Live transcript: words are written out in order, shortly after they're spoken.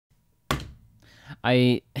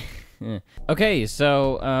I okay,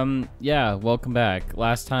 so yeah, welcome back.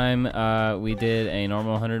 Last time we did a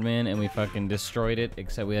normal 100 man and we fucking destroyed it,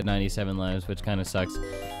 except we had 97 lives, which kind of sucks.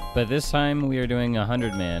 But this time we are doing a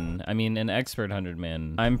 100 man. I mean, an expert 100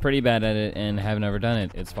 man. I'm pretty bad at it and have never done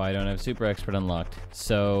it. It's why I don't have super expert unlocked.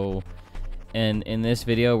 So, and in this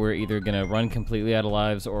video, we're either gonna run completely out of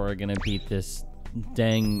lives or we're gonna beat this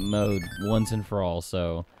dang mode once and for all.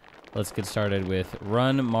 So, let's get started with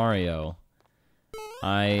Run Mario.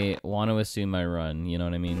 I want to assume I run, you know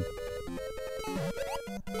what I mean?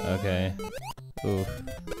 Okay. Ooh.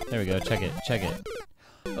 There we go, check it, check it.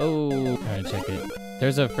 Oh, alright, check it.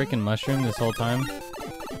 There's a freaking mushroom this whole time?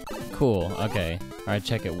 Cool, okay. Alright,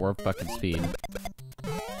 check it, warp bucket speed.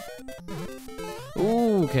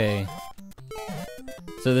 Ooh, okay.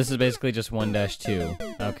 So this is basically just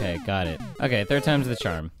 1-2. Okay, got it. Okay, third time's the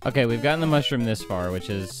charm. Okay, we've gotten the mushroom this far, which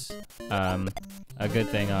is, a good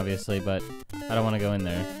thing, obviously, but I don't want to go in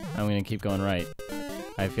there. I'm going to keep going right.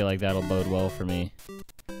 I feel like that'll bode well for me.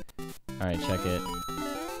 Alright, check it.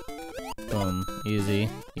 Boom. Easy.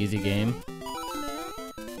 Easy game.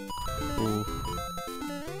 Ooh.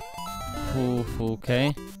 Ooh,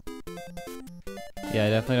 okay. Yeah, I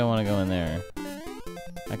definitely don't want to go in there.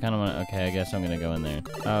 I kind of want to... Okay, I guess I'm going to go in there.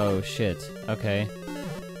 Oh, shit. Okay.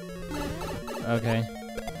 Okay.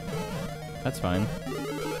 That's fine.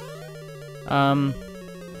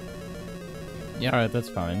 Yeah, alright, that's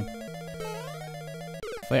fine.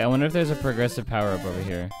 Wait, I wonder if there's a progressive power-up over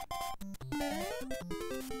here.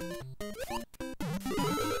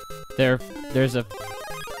 There's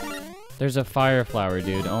a fire flower,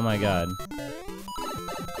 dude. Oh my god.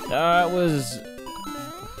 That was...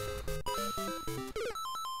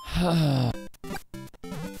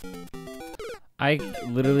 I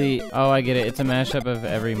literally... Oh, I get it. It's a mashup of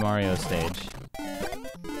every Mario stage.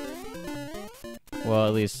 Well,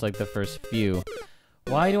 at least, like, the first few.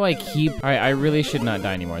 Why do I keep... Alright, I really should not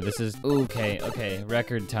die anymore. This is... Okay, okay.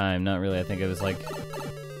 Record time. Not really. I think it was, like...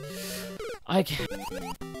 I can't...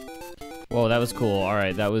 Whoa, that was cool.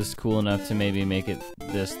 Alright, that was cool enough to maybe make it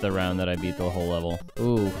this the round that I beat the whole level.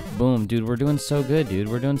 Ooh, boom. Dude, we're doing so good, dude.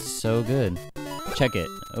 We're doing so good. Check it.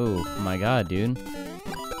 Oh, my god, dude.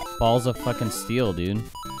 Balls of fucking steel, dude.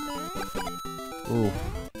 Ooh.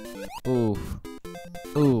 Ooh.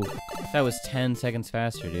 Ooh. That was 10 seconds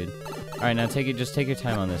faster, dude. Alright, now just take your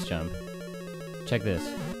time on this jump. Check this.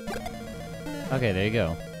 Okay, there you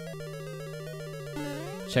go.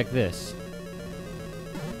 Check this.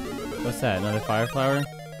 What's that, another fire flower?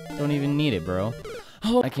 Don't even need it, bro.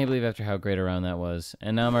 Oh, I can't believe after how great a round that was.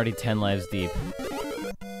 And now I'm already 10 lives deep.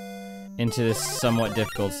 Into this somewhat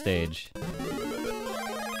difficult stage.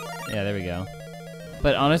 Yeah, there we go.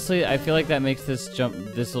 But honestly, I feel like that makes this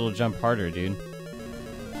little jump harder, dude.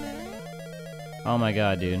 Oh my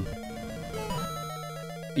god, dude.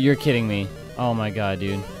 You're kidding me. Oh my god,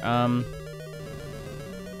 dude.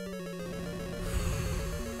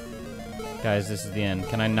 Guys, this is the end.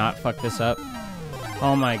 Can I not fuck this up?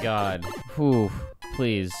 Oh my god. Whew.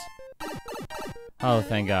 Please. Oh,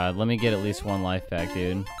 thank god. Let me get at least one life back,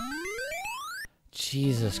 dude.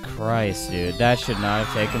 Jesus Christ, dude. That should not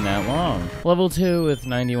have taken that long. Level 2 with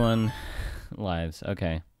 91 lives.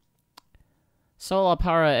 Okay. Sola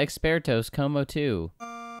para expertos como tu.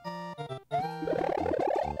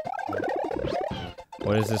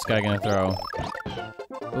 What is this guy gonna throw?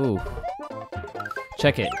 Ooh.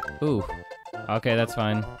 Check it. Ooh. Okay, that's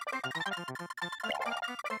fine.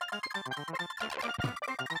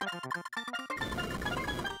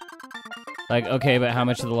 Like, okay, but how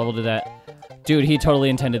much of the level did that... Dude, he totally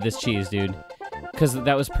intended this cheese, dude. Because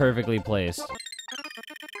that was perfectly placed.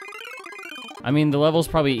 I mean, the level's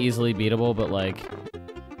probably easily beatable, but like...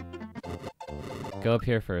 Go up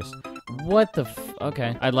here first. What the f...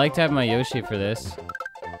 Okay. I'd like to have my Yoshi for this.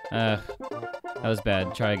 That was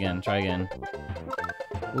bad. Try again. Try again.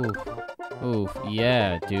 Ooh. Ooh.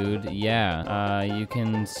 Yeah, dude. Yeah. You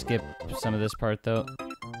can skip some of this part, though.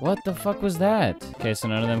 What the fuck was that? Okay, so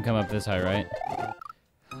none of them come up this high, right?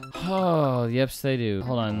 Oh, yeps, they do.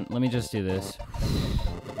 Hold on. Let me just do this.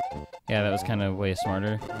 Yeah, that was kind of way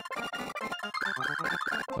smarter.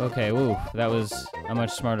 Okay, woo. That was a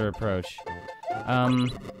much smarter approach.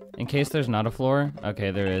 In case there's not a floor. Okay,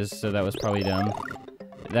 there is, so that was probably dumb.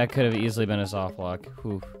 That could have easily been a soft lock.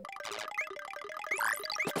 Whew.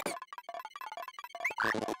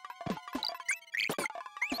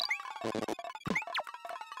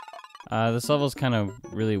 This level's kind of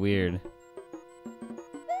really weird.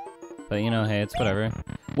 But, you know, hey, it's whatever.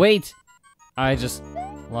 Wait! I just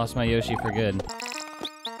lost my Yoshi for good.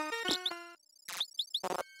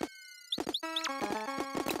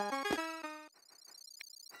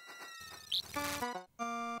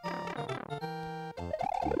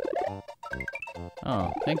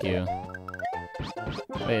 Oh, thank you.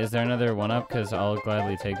 Wait, is there another 1-up? Because I'll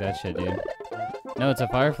gladly take that shit, dude. No, it's a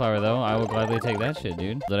fire flower though. I will gladly take that shit,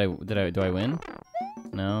 dude. Do I win?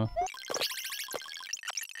 No.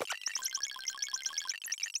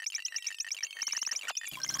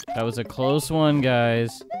 That was a close one,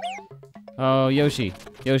 guys. Oh, Yoshi.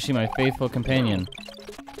 Yoshi, my faithful companion.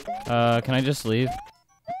 Can I just leave?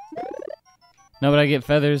 No, but I get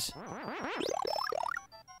feathers.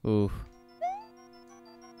 Oof.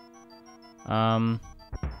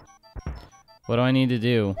 What do I need to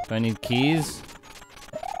do? Do I need keys?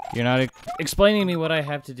 You're not explaining to me what I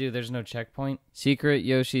have to do. There's no checkpoint. Secret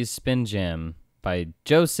Yoshi's Spin Jam by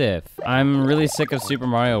Joseph. I'm really sick of Super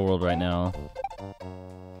Mario World right now.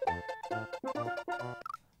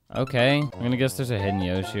 Okay, I'm gonna guess there's a hidden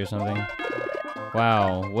Yoshi or something.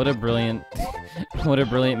 Wow, what a brilliant, what a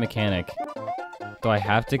brilliant mechanic. Do I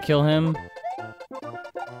have to kill him?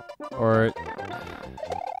 Or...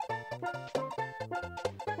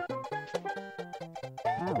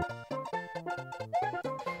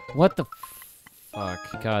 What the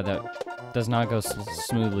fuck? God, that does not go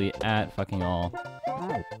smoothly at fucking all.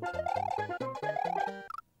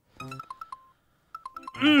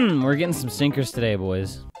 We're getting some sinkers today,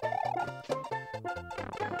 boys.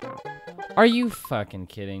 Are you fucking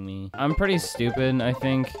kidding me? I'm pretty stupid, I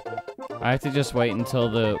think. I have to just wait until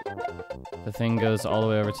the thing goes all the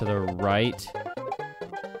way over to the right.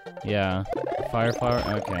 Yeah. Fire flower?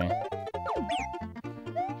 Okay.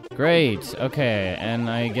 Great, okay, and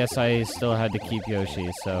I guess I still had to keep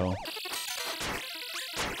Yoshi, so...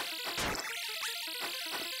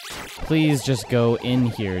 Please just go in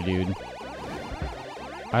here, dude.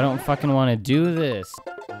 I don't fucking want to do this.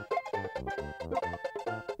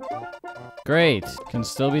 Great, can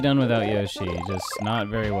still be done without Yoshi, just not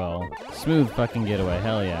very well. Smooth fucking getaway,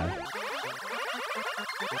 hell yeah.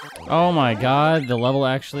 Oh my god, the level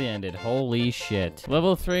actually ended. Holy shit.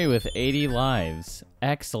 Level 3 with 80 lives.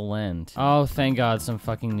 Excellent. Oh, thank god, some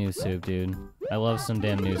fucking new soup, dude. I love some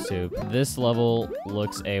damn new soup. This level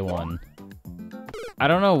looks A1. I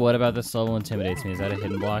don't know what about this level intimidates me. Is that a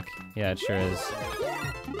hidden block? Yeah, it sure is.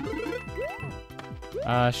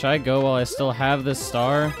 Should I go while I still have this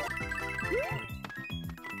star?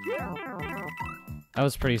 That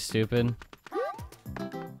was pretty stupid.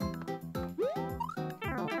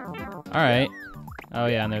 Alright. Oh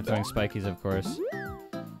yeah, and they're throwing spikies, of course.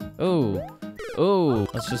 Ooh. Ooh.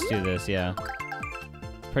 Let's just do this, yeah.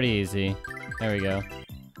 Pretty easy. There we go.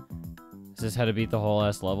 Is this how to beat the whole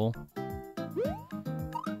ass level?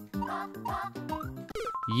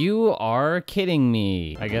 You are kidding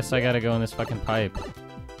me. I guess I gotta go in this fucking pipe.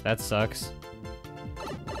 That sucks.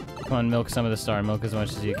 Come on, milk some of the star. Milk as much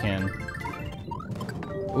as you can.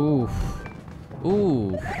 Oof.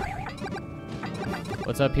 Ooh.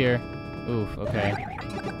 What's up here? Oof, okay.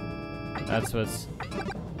 That's what's...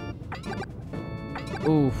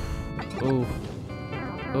 Oof. Oof.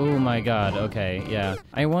 Oh my god, okay, yeah.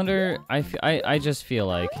 I wonder, I just feel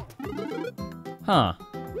like... Huh.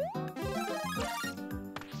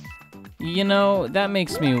 You know, that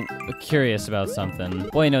makes me curious about something.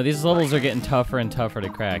 Boy, no, these levels are getting tougher and tougher to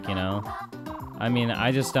crack, you know? I mean,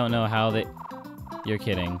 I just don't know how they... You're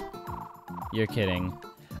kidding. You're kidding.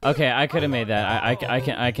 Okay, I could have made that. I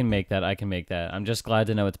can make that. I can make that. I'm just glad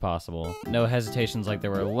to know it's possible. No hesitations like there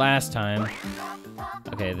were last time.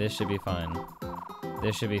 Okay, this should be fine.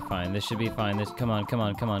 This should be fine. This should be fine. This. Come on, come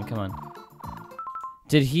on, come on, come on.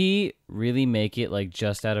 Did he really make it like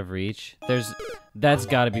just out of reach? That's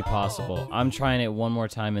got to be possible. I'm trying it one more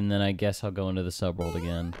time and then I guess I'll go into the subworld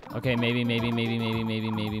again. Okay, maybe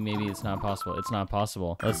it's not possible. It's not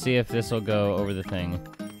possible. Let's see if this will go over the thing.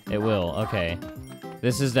 It will. Okay.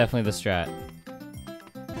 This is definitely the strat.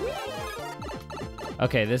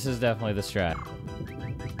 Okay, this is definitely the strat.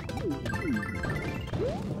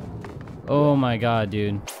 Oh my god,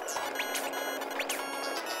 dude.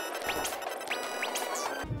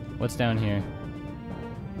 What's down here?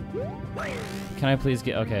 Can I please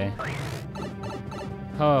get... Okay.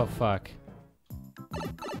 Oh, fuck.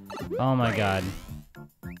 Oh my god.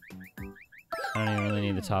 I don't even really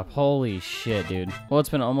need the top. Holy shit, dude. Well, it's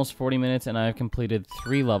been almost 40 minutes and I've completed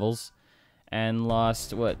 3 levels and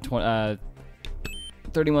lost, what,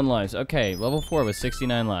 31 lives. Okay, level 4 with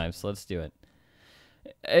 69 lives. Let's do it.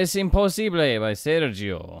 Es imposible by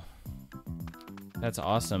Sergio. That's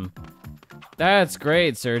awesome. That's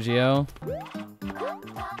great, Sergio.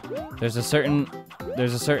 There's a certain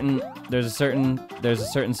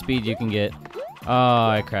speed you can get. Oh,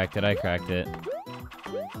 I cracked it. I cracked it.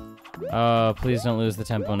 Oh, please don't lose the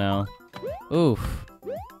tempo now. Oof.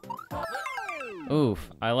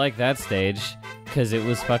 Oof, I like that stage, because it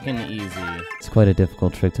was fucking easy. It's quite a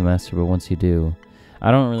difficult trick to master, but once you do...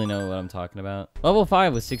 I don't really know what I'm talking about. Level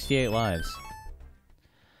 5 with 68 lives.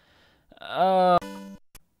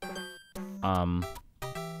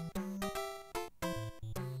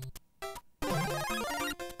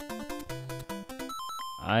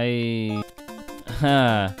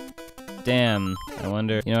 Damn. I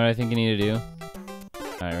wonder... You know what I think you need to do?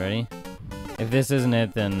 Alright, ready? If this isn't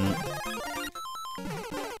it, then...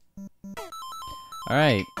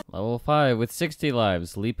 Alright, level 5 with 60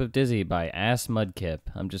 lives. Leap of Dizzy by Ass Mudkip.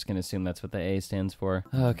 I'm just gonna assume that's what the A stands for.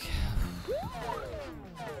 Okay.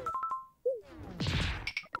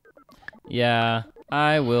 Yeah,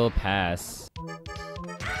 I will pass.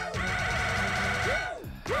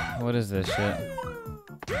 What is this shit?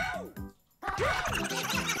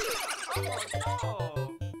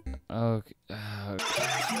 Okay.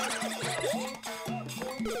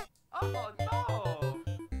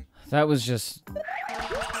 That was just...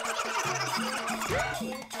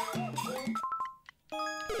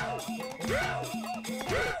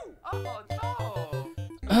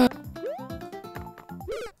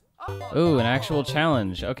 Ooh, an actual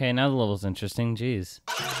challenge. Okay, now the level's interesting. Jeez.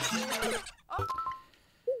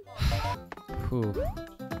 Ooh.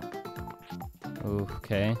 Ooh,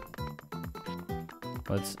 okay.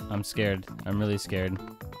 I'm scared. I'm really scared.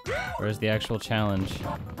 Where's the actual challenge?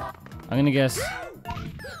 I'm gonna guess...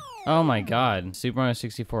 Oh my god. Super Mario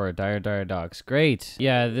 64, Dire Docks. Great!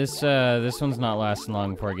 Yeah, this one's not lasting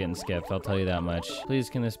long before getting skipped, I'll tell you that much. Please,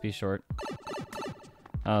 can this be short?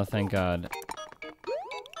 Oh, thank god.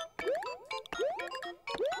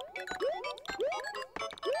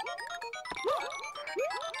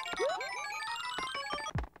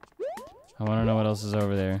 I wanna know what else is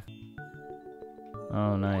over there.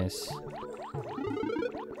 Oh, nice.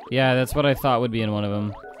 Yeah, that's what I thought would be in one of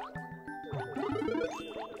them.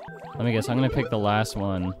 Let me guess, I'm gonna pick the last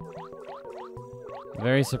one.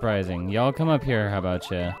 Very surprising. Y'all come up here, how about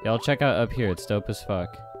ya? Y'all check out up here, it's dope as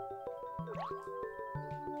fuck.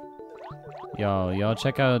 Y'all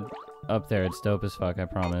check out up there, it's dope as fuck, I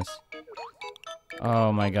promise.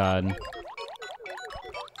 Oh my god.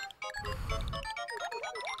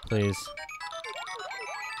 Please.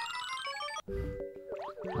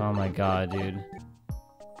 Oh my god, dude.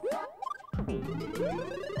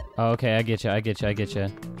 Oh, okay, I get you.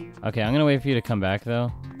 Okay, I'm gonna wait for you to come back,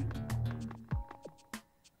 though.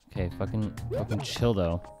 Okay, fucking chill,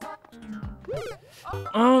 though.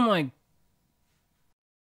 Oh my...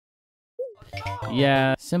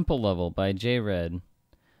 Yeah, Simple Level by J-Red.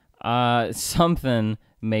 Something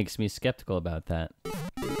makes me skeptical about that.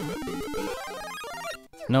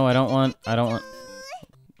 No, I don't want...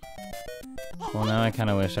 Well, now I kind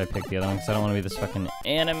of wish I picked the other one, because I don't want to be this fucking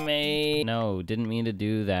anime. No, didn't mean to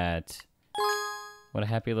do that. What a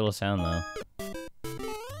happy little sound, though.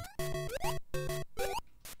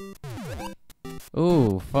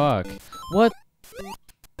 Ooh, fuck. What?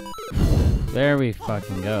 There we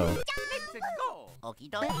fucking go.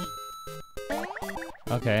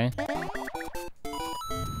 Okay.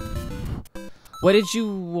 What did you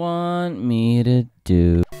want me to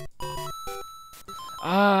do?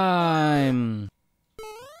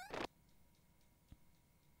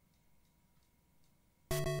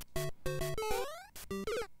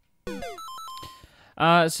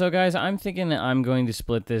 So guys, I'm thinking I'm going to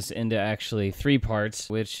split this into actually 3 parts,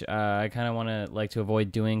 which I kind of like to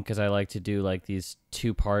avoid doing because I like to do like these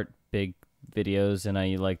 2-part big videos and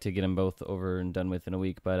I like to get them both over and done with in a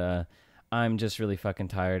week, but I'm just really fucking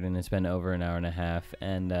tired and it's been over an hour and a half,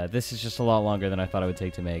 and this is just a lot longer than I thought it would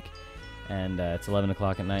take to make. And it's 11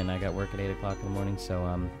 o'clock at night and I got work at 8 o'clock in the morning, so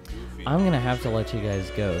I'm gonna have to let you guys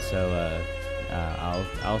go, so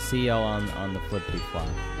I'll see y'all on the flippity flop.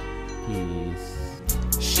 Peace.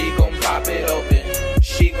 She gon' pop it open.